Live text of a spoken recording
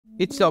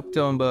It's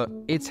October,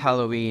 it's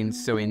Halloween,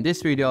 so in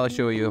this video I'll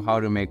show you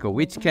how to make a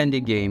witch candy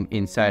game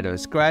inside of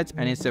Scratch,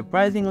 and it's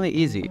surprisingly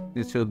easy.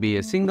 This will be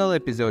a single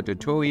episode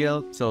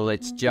tutorial, so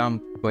let's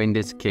jump, or in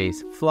this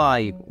case,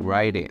 fly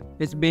right in.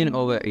 It's been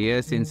over a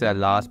year since I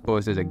last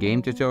posted a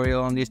game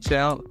tutorial on this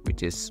channel,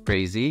 which is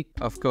crazy.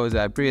 Of course,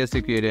 I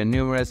previously created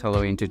numerous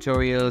Halloween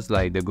tutorials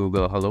like the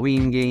Google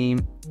Halloween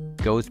game,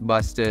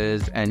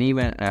 Ghostbusters, and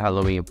even a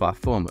Halloween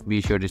platformer.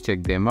 Be sure to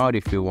check them out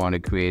if you want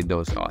to create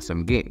those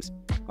awesome games.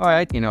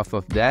 Alright, enough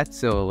of that,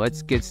 so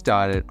let's get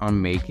started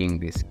on making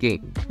this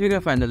game. You can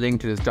find the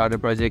link to the starter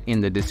project in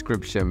the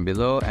description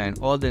below, and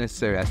all the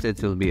necessary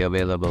assets will be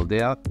available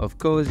there. Of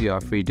course, you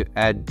are free to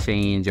add,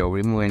 change, or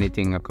remove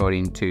anything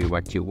according to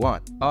what you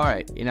want.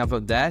 Alright, enough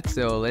of that,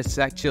 so let's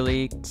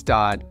actually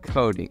start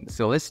coding.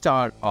 So let's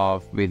start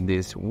off with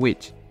this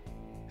witch.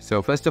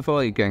 So first of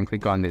all, you can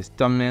click on this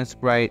thumbnail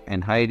sprite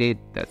and hide it.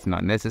 That's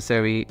not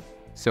necessary.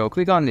 So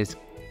click on this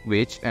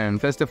witch,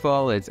 and first of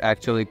all, let's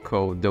actually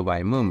code the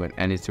Y movement,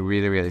 and it's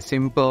really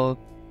simple.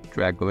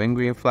 Drag a when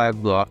green flag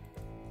block,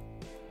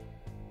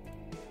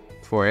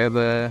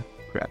 forever,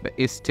 grab the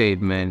if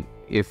statement,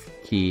 if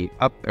key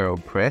up arrow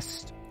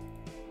pressed.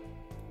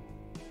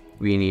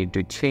 We need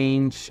to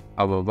change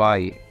our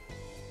Y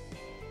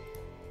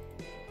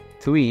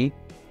 3,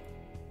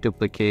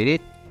 duplicate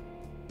it,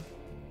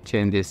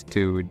 change this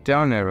to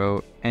down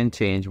arrow and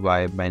change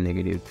Y by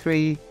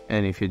 -3,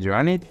 and if you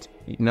run it,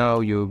 now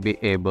you'll be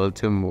able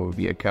to move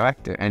your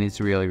character, and it's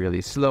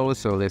really slow,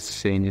 so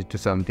let's change it to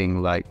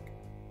something like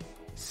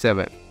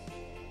 7.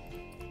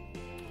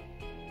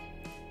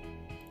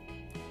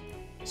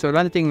 So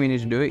another thing we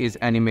need to do is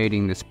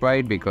animating the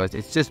sprite, because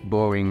it's just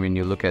boring when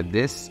you look at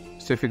this.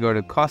 So if you go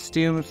to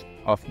costumes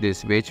of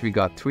this witch, we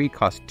got 3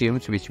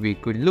 costumes which we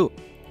could loop.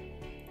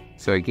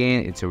 So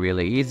again, it's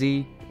really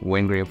easy.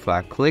 When green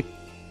flag click,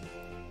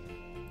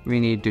 we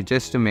need to,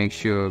 just to make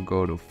sure,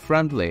 go to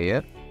front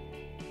layer,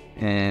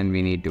 and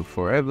we need to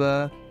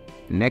forever,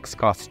 next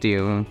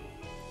costume,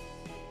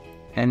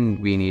 and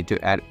we need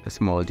to add a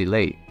small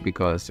delay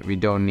because we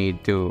don't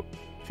need to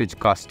switch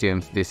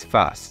costumes this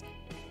fast.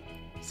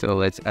 So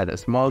let's add a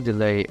small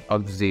delay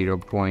of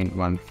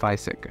 0.15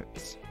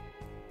 seconds.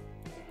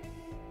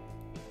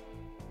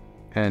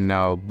 And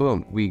now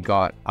boom, we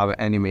got our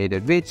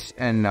animated witch,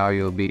 and now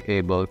you'll be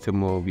able to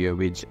move your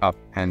witch up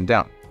and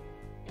down.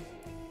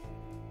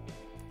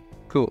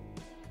 Cool.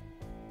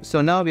 So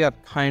now we are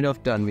kind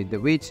of done with the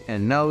witch,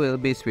 and now we'll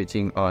be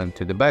switching on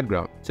to the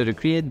background. So to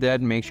create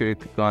that, make sure you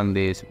click on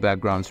this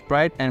background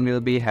sprite, and we'll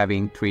be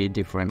having 3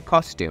 different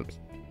costumes.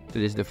 So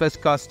this is the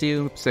first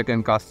costume,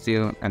 second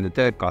costume, and the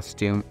third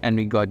costume, and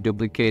we got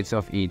duplicates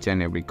of each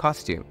and every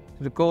costume.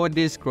 So to code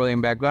this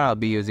scrolling background, I'll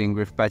be using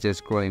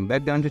Griffpatch's scrolling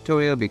background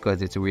tutorial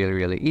because it's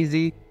really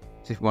easy.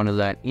 So if you want to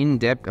learn in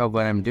depth of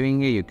what I'm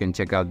doing here, you can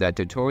check out that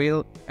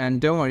tutorial. And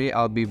don't worry,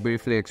 I'll be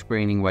briefly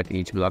explaining what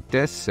each block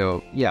does.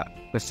 So yeah,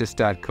 let's just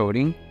start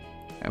coding.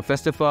 And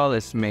first of all,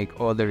 let's make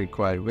all the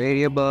required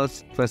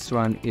variables. First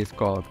one is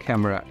called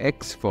camera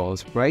X for all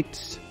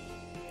sprites,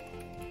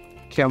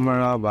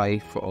 camera Y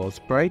for all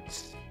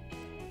sprites.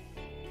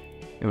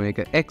 And make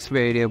an X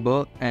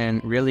variable,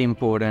 and really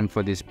important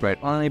for this sprite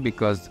only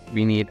because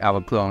we need our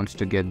clones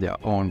to get their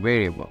own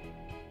variable.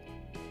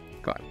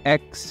 Got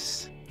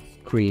X,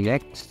 screen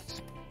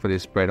X for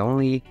this sprite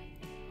only,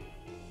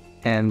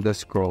 and the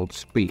scroll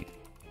speed,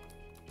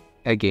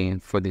 again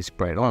for this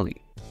sprite only.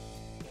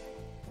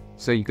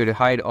 So you could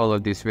hide all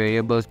of these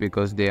variables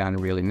because they aren't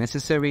really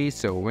necessary.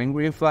 So when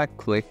green flag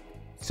click,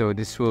 so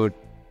this would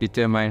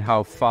determine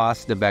how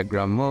fast the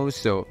background moves.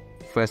 So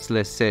first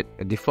let's set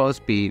a default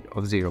speed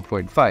of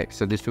 0.5.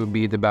 So this will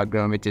be the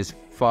background which is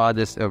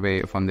farthest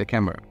away from the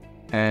camera.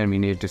 And we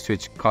need to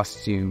switch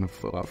costume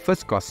for our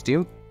first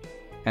costume,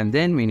 and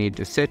then we need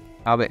to set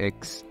our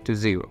X to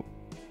 0.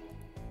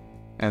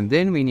 And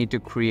then we need to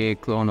create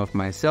a clone of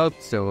myself,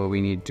 so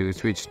we need to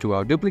switch to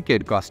our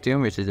duplicate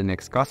costume, which is the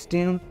next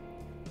costume,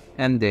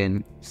 and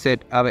then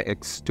set our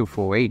X to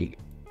 480.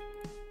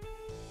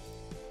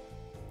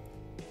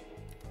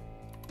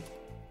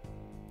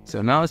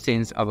 So now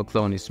since our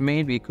clone is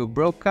made, we could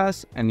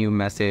broadcast a new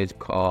message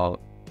called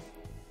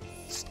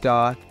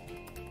start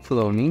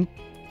cloning.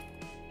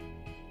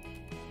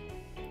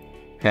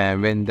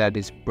 And when that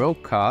is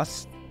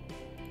broadcast,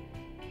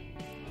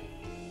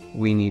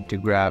 we need to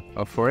grab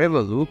a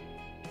forever loop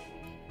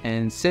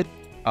and set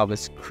our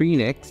screen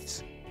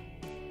X.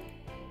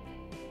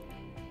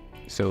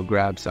 So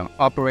grab some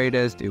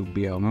operators, it will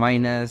be our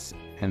minus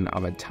and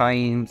our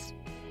times.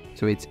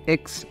 So it's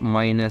X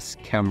minus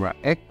camera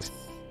X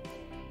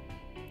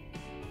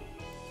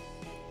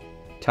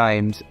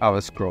times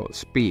our scroll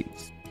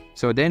speeds.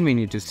 So then we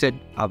need to set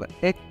our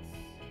X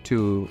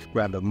to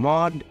grab a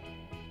mod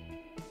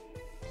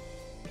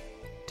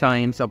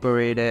times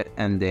operator,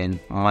 and then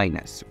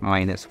minus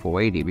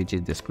 480, which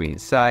is the screen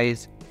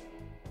size.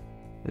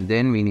 And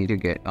then we need to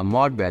get a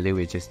mod value,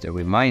 which is the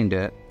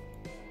reminder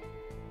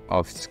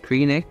of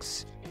screen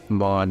X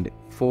mod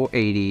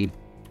 480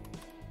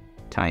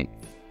 times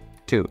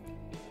 2.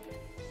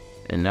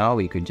 And now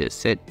we could just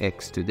set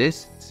X to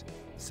this,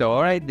 So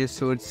alright,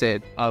 this would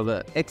set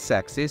our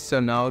x-axis. So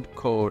now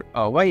code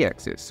our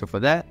y-axis. So for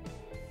that,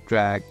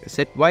 drag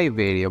set y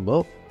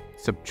variable,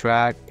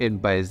 subtract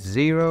it by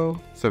 0,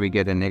 so we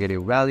get a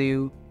negative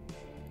value,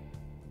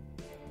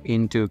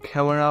 into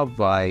camera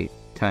y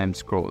times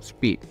scroll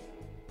speed.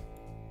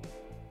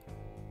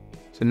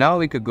 So now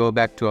we could go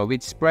back to our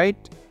widget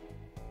sprite,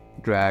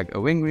 drag a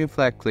when green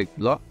flag, click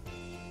block.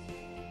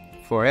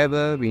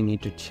 Forever, we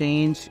need to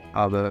change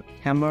our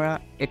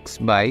camera x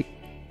by,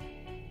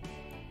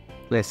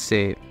 let's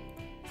say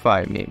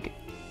 5 maybe.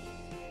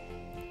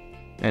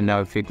 And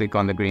now if we click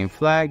on the green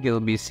flag, you'll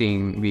be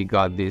seeing we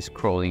got this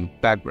scrolling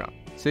background.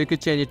 So you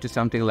could change it to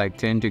something like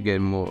 10 to get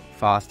more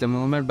faster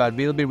movement, but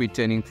we'll be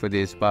returning for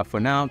this, but for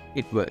now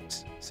it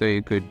works. So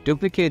you could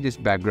duplicate this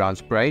background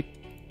sprite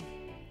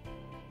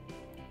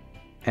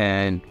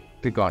and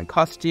click on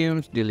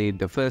costumes, delete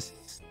the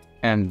first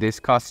and this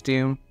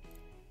costume,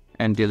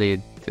 and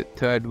delete the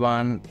third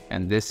one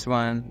and this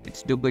one.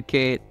 It's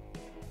duplicate,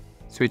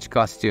 switch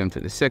costume to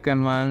the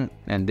second one,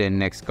 and then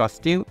next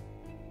costume.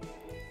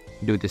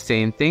 Do the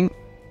same thing,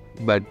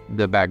 but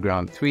the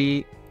background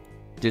 3.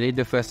 Delete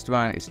the first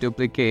one, it's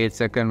duplicate,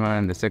 second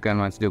one, the second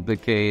one's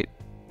duplicate,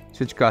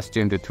 switch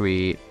costume to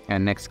 3,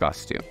 and next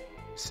costume.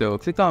 So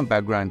click on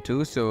background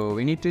 2, so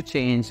we need to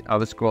change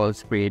our scroll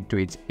speed to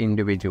its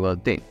individual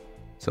thing.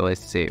 So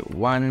let's say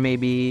 1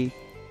 maybe,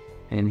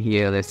 and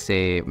here let's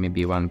say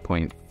maybe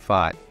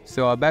 1.5.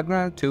 So our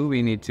background 2,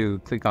 we need to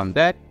click on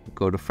that,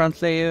 go to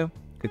front layer,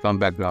 click on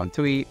background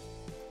 3,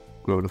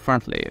 go to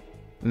front layer.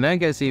 And then you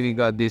can see we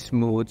got this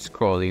smooth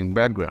scrolling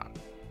background.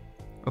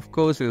 Of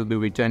course, we'll be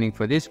returning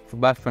for this,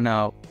 but for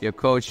now, your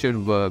code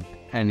should work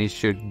and it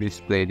should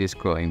display this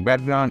scrolling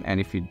background, and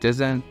if it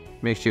doesn't,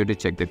 make sure to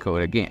check the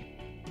code again.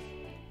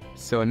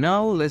 So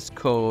now let's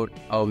code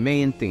our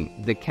main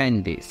thing, the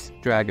candies.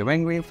 Drag a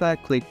when green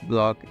flag, click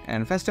block,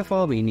 and first of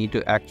all, we need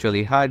to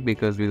actually hide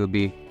because we will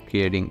be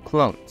creating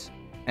clones.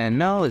 And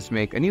now let's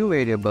make a new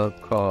variable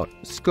called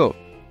scope.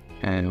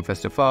 And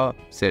first of all,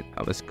 set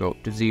our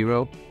scope to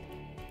 0.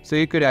 So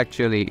you could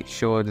actually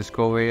show the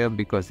scope variable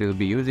because we'll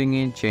be using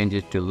it, change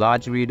it to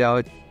large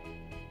readout,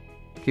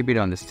 keep it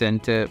on the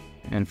center.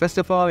 And first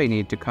of all, we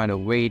need to kind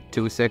of wait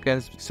 2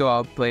 seconds so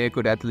our player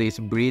could at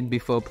least breathe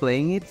before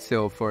playing it.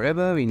 So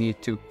forever, we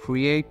need to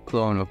create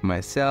clone of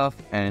myself,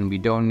 and we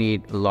don't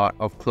need a lot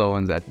of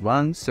clones at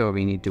once, so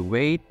we need to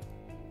wait.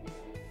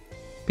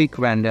 Pick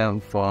random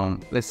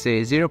from, let's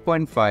say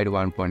 0.5 to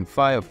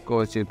 1.5. Of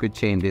course, you could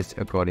change this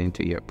according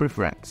to your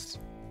preference.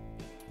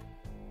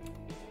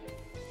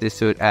 This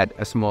should add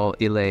a small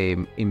delay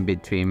in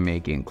between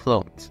making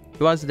clones.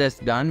 Once that's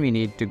done, we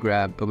need to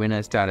grab a when I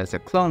start as a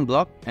clone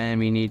block, and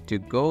we need to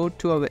go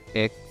to our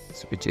X,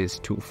 which is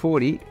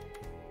 240,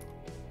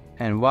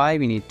 and Y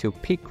we need to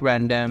pick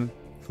random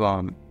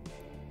from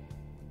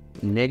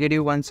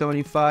negative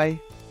 175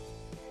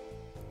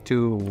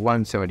 to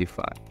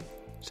 175.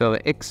 So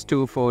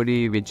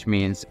X240, which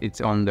means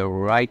it's on the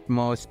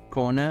rightmost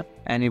corner,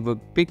 and it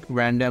will pick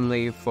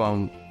randomly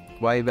from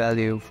Y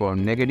value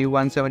from negative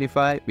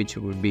 175, which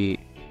would be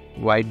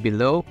right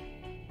below,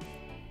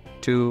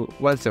 to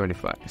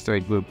 175. So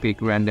it will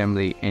pick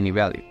randomly any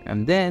value.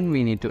 And then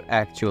we need to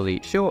actually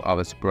show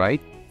our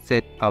sprite,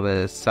 set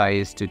our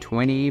size to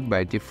 20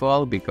 by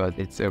default because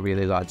it's a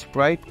really large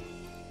sprite.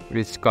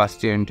 Switch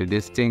costume to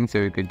this thing, so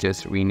we could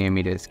just rename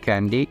it as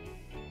candy.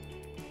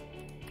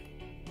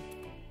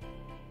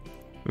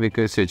 We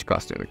could switch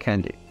costume to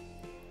candy.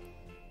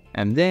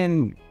 And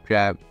then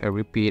grab a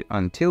repeat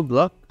until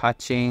block,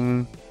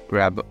 touching,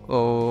 grab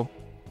O,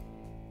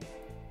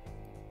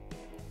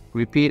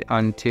 repeat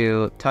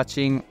until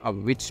touching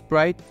of which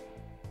sprite,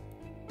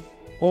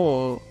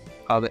 or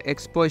our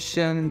X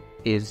position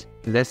is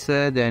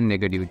lesser than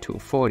negative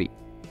 240,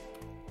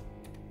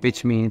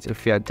 which means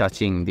if we are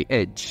touching the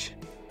edge.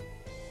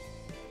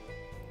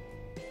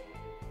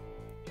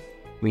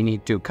 We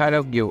need to kind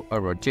of give a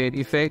rotate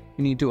effect.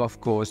 We need to,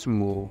 of course,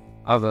 move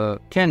our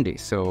candy.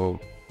 So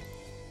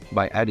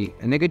by adding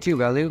a negative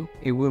value,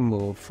 it will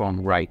move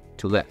from right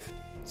to left.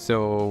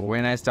 So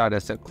when I start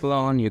as a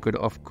clone, you could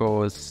of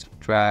course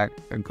drag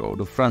and go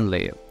to front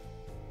layer.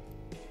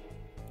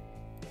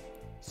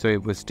 So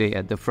it will stay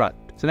at the front.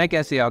 So like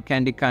I say, our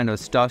candy kind of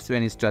stops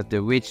when it starts the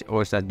widge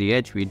or at the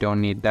edge. We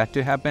don't need that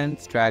to happen.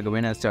 Drag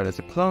when I start as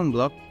a clone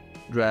block,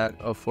 drag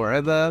a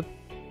forever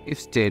if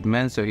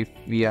statement. So if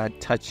we are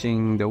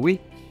touching the widge,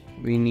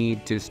 we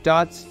need to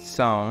start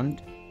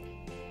sound.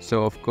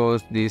 So of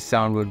course, this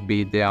sound would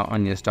be there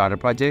on your starter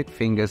project.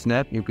 Finger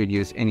snap, you could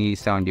use any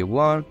sound you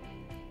want.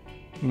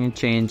 You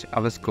change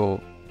our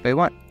scope by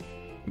 1.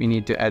 We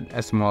need to add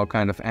a small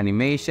kind of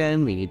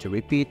animation. We need to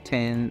repeat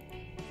 10.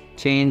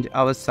 Change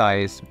our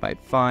size by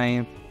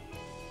 5.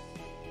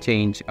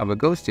 Change our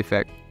ghost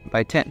effect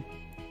by 10.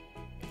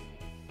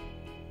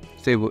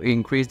 So it will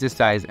increase the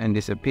size and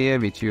disappear,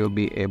 which you'll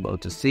be able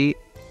to see.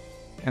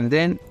 And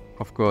then,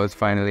 of course,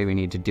 finally, we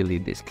need to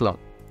delete this clone.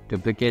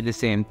 Duplicate the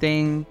same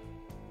thing.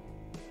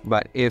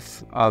 But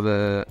if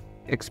our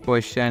X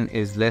position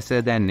is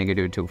lesser than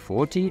negative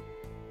 240,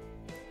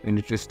 we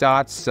need to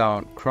start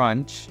sound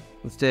crunch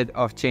instead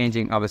of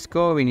changing our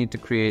score, we need to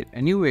create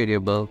a new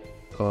variable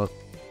called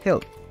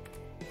health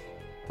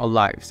or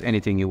lives,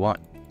 anything you want.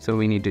 So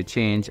we need to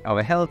change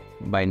our health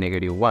by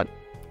 -1.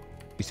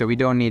 So we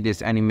don't need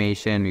this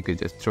animation, we could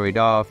just throw it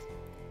off,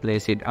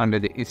 place it under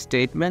the if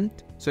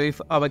statement. So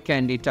if our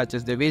candy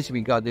touches the witch,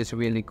 we got this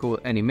really cool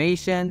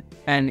animation,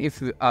 and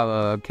if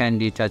our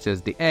candy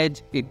touches the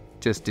edge, it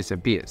just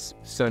disappears.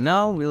 So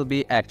now we'll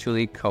be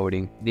actually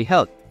coding the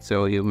health.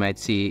 So you might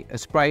see a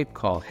sprite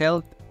called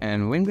health,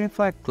 and when green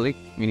flag click,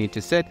 we need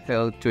to set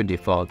health to a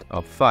default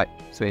of 5.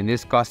 So in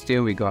this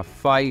costume, we got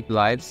 5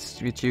 lives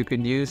which you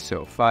can use.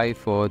 So 5,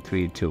 4,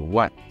 3, 2,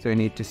 1. So we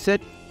need to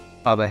set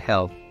our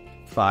health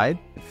 5.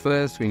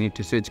 First, we need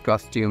to switch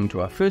costume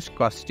to our first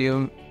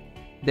costume.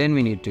 Then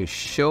we need to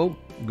show,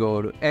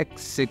 go to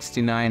X,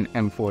 69,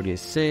 and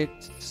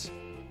 46.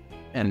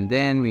 And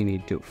then we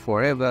need to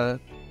forever.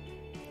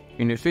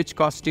 We need to switch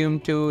costume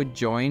to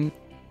join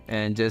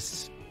and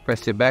just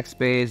press the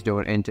backspace,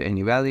 don't enter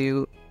any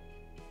value.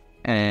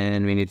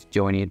 And we need to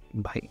join it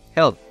by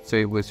health. So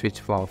it will switch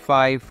for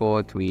 5,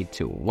 4, 3,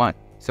 2, 1.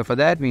 So for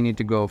that, we need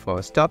to go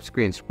for stop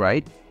screen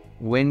sprite.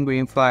 When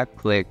green flag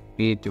click,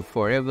 we need to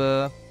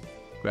forever,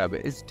 grab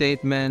a if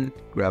statement,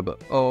 grab a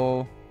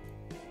O,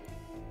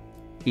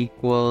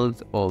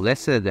 equals or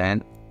lesser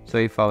than. So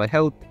if our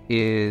health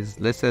is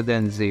lesser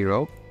than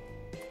 0,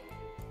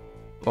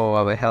 or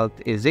our health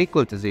is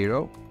equal to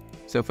 0.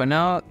 So for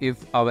now,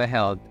 if our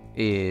health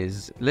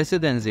is lesser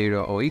than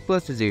 0 or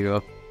equals to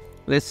 0,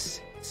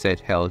 let's set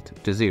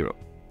health to 0.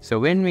 So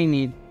when we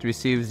need to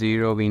receive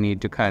 0, we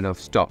need to kind of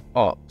stop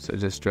all. So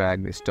just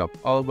drag the stop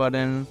all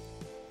button.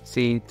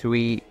 See,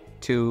 3,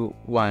 2,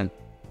 1,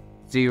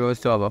 0.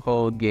 So our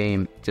whole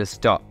game just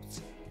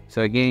stops.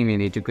 So again, we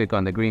need to click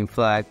on the green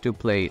flag to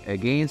play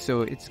again.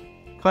 So it's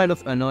kind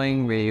of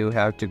annoying where you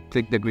have to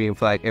click the green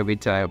flag every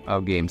time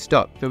our game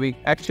stops. So we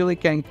actually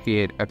can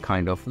create a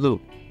kind of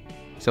loop.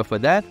 So for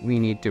that, we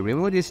need to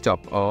remove the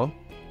stop all,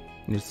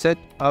 and set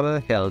our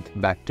health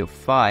back to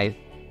 5.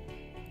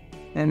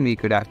 And we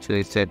could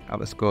actually set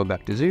our score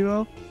back to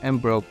 0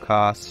 and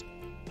broadcast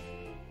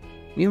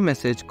new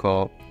message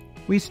called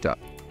restart.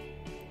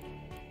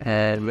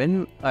 And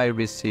when I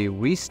receive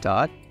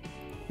restart,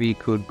 we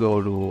could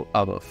go to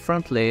our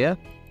front layer,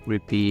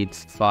 repeat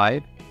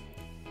 5,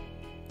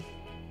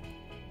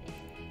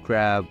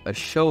 grab a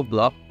show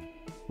block,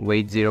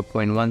 wait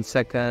 0.1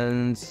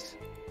 seconds,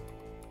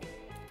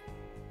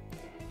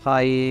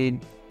 hide,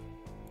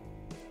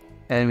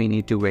 and we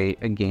need to wait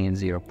again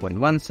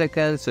 0.1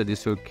 seconds. So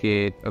this will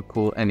create a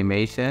cool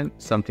animation,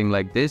 something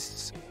like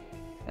this.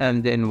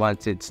 And then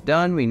once it's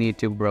done, we need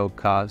to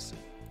broadcast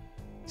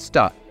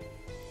start.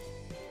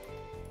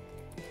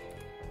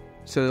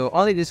 So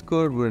only this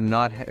code will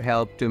not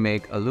help to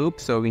make a loop.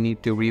 So we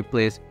need to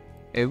replace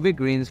every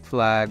green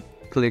flag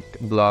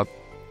clicked block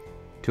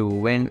to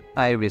when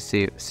I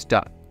receive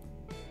start.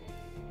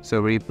 So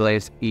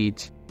replace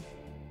each.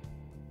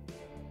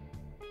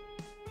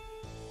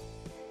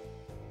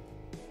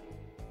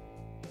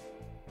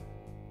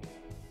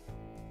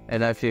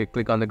 And if you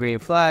click on the green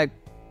flag,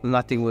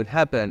 nothing would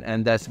happen.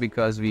 And that's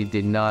because we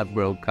did not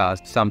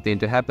broadcast something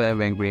to happen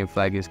when green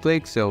flag is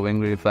clicked. So when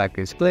green flag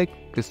is clicked,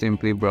 you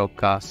simply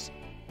broadcast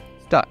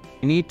start.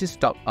 We need to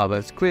stop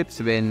our scripts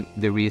when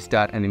the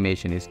restart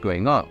animation is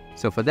going on.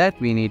 So for that,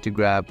 we need to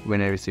grab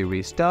when I receive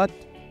restart,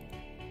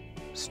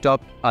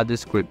 stop other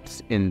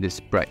scripts in this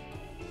sprite.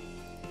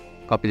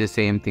 Copy the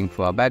same thing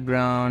for our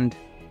background,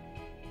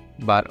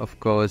 but of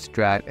course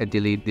drag and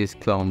delete this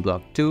clone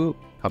block 2.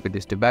 Copy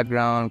this to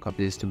background,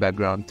 copy this to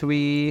background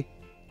 3,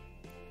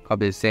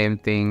 copy the same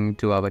thing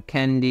to our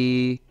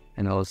candy,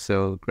 and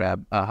also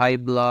grab a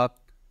hide block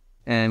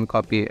and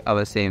copy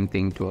our same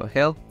thing to our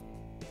health,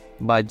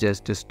 but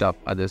just to stop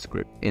other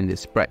script in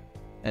this sprite.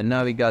 And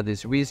now we got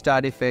this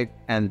restart effect,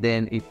 and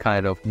then it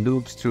kind of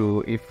loops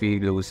through if we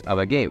lose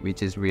our game,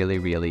 which is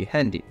really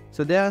handy.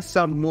 So there are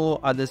some more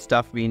other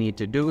stuff we need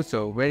to do.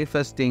 So very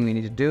first thing we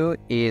need to do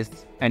is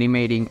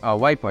animating our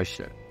Y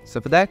posture. So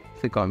for that,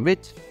 click on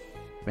which.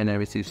 When I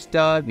receive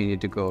start, we need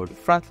to go to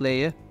front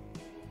layer,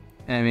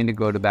 and we need to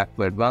go to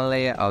backward 1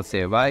 layer, I'll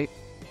say Y,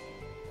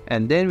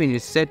 and then we need to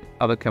set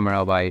our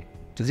camera Y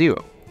to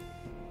 0.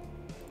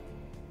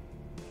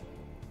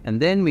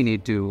 And then we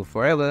need to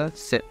forever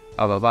set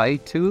our Y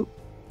to,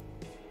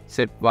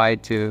 set Y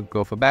to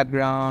go for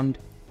background,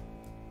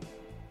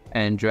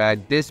 and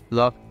drag this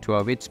block to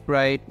our width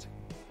sprite,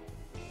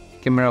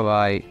 camera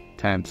Y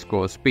times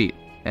scroll speed.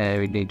 And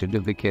we need to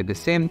duplicate the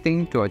same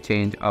thing to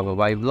change our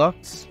Y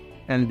blocks,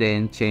 and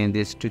then change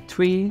this to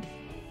 3,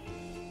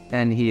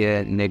 and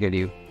here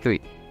 -3.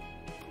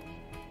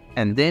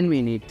 And then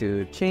we need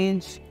to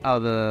change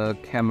our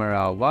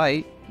camera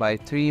Y by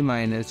 3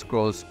 minus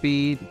scroll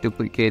speed,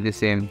 duplicate the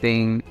same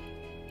thing,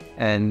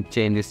 and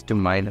change this to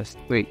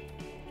 -3.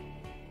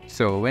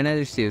 So when I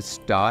receive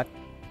start,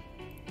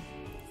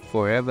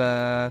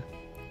 forever,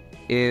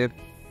 if,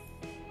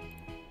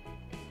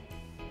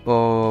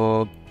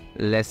 or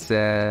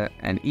lesser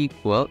and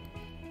equal.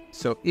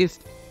 So if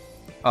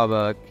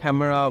our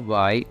camera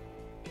Y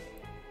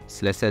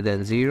is lesser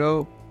than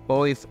 0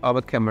 or if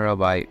our camera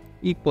Y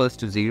equals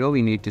to 0,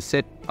 we need to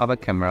set our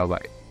camera Y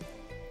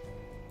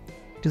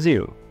to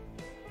 0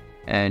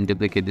 and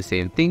duplicate the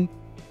same thing.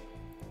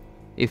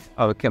 If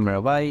our camera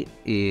Y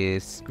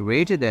is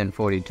greater than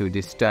 42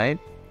 this time,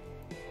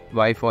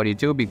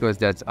 Y42 because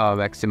that's our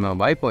maximum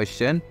Y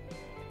position,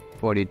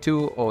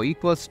 42 or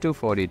equals to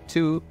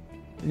 42,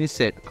 we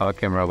set our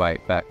camera Y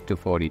back to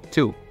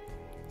 42.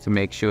 So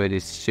make sure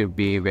this should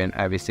be when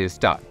I receive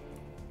start.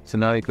 So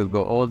now it could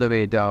go all the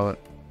way down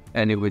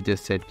and it would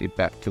just set it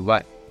back to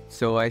Y.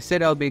 So I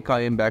said I'll be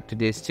coming back to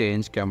this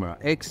change camera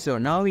X. So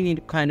now we need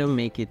to kind of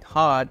make it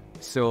hard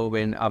so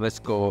when our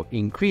score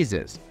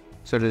increases.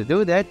 So to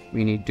do that,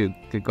 we need to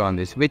click on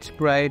this switch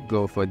sprite,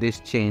 go for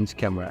this change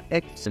camera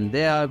X, and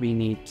there we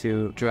need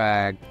to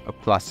drag a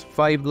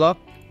 +5 block,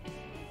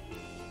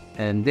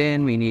 and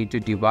then we need to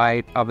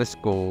divide our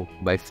score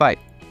by 5.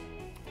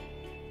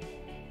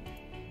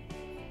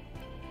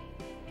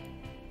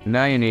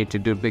 Now you need to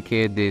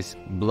duplicate this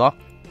block,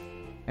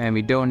 and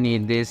we don't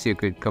need this. You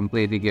could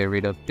completely get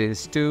rid of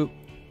this too.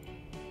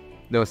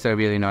 Those are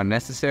really not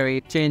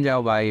necessary. Change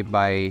our Y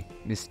by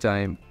this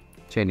time,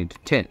 change it to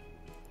 10.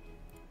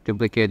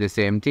 Duplicate the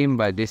same thing,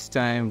 but this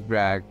time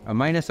drag a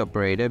minus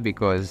operator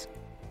because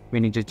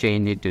we need to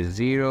change it to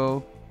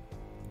 0,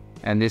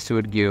 and this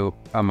would give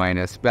a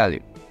minus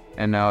value.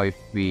 And now if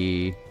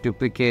we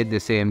duplicate the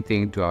same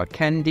thing to our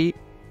candy,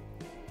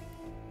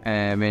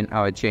 and when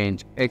our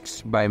change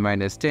X by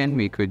 -10,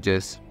 we could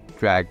just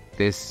drag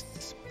this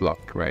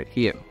block right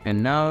here.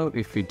 And now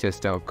if we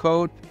test our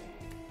code,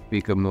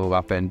 we could move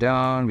up and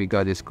down. We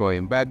got this score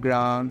in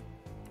background.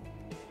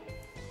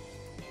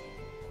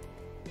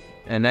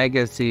 And I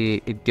can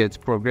see it gets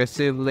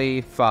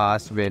progressively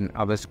fast when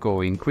our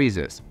score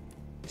increases.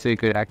 So you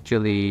could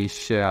actually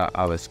share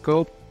our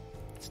scope.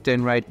 It's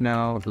 10 right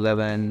now,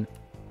 11.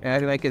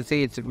 And I can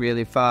see it's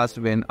really fast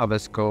when our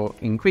score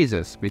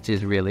increases, which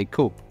is really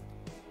cool.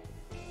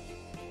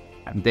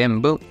 And then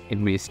boom, it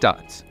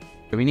restarts.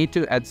 So we need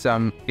to add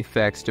some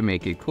effects to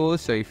make it cool.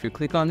 So if you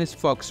click on this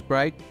fog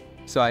sprite,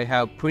 so I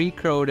have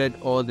pre-coded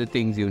all the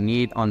things you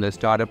need on the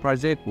starter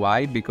project.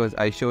 Why? Because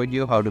I showed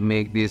you how to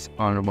make this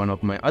on one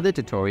of my other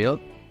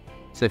tutorials.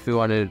 So if you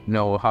want to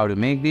know how to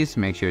make this,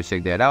 make sure to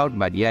check that out.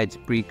 But yeah, it's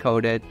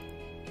pre-coded.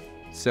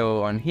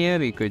 So on here,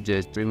 we could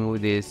just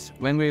remove this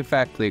when we in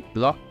fact click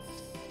block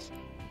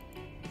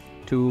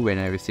to when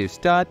I receive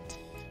start,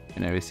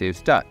 and I receive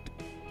start.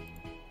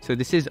 So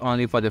this is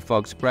only for the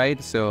fog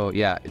sprite. So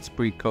yeah, it's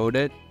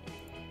pre-coded.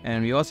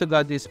 And we also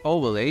got this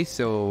overlay.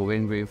 So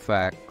when we in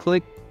fact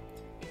click,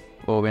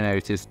 or when I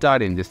receive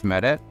start in this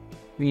method,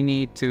 we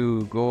need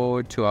to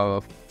go to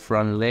our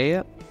front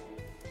layer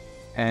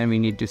and we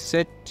need to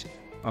set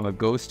our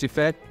ghost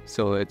effect.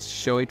 So let's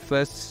show it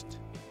first.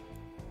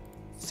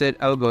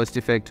 Set our ghost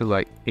effect to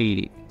like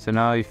 80. So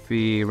now if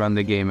we run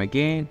the game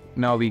again,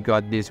 now we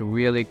got this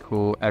really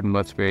cool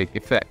atmospheric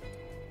effect.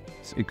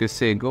 So you could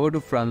say go to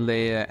front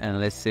layer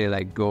and let's say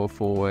like go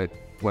forward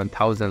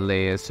 1000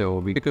 layers. So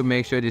we could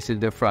make sure this is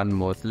the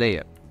frontmost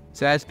layer.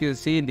 So as you can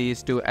see,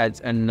 these two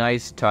adds a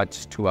nice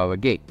touch to our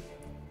game.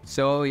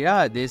 So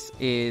yeah, this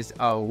is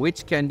our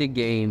Witch Candy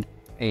game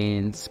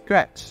in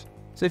Scratch.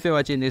 So if you're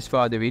watching this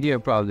for the video, you're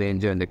probably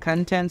enjoying the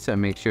content. So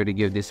make sure to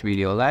give this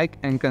video a like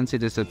and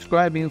consider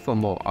subscribing for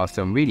more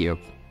awesome videos.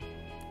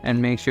 And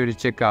make sure to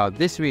check out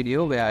this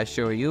video where I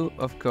show you,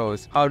 of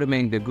course, how to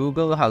make the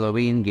Google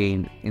Halloween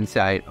game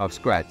inside of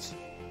Scratch.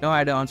 No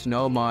add-ons,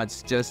 no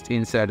mods, just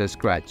inside of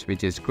Scratch,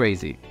 which is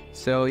crazy.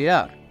 So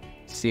yeah,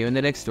 see you in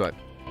the next one.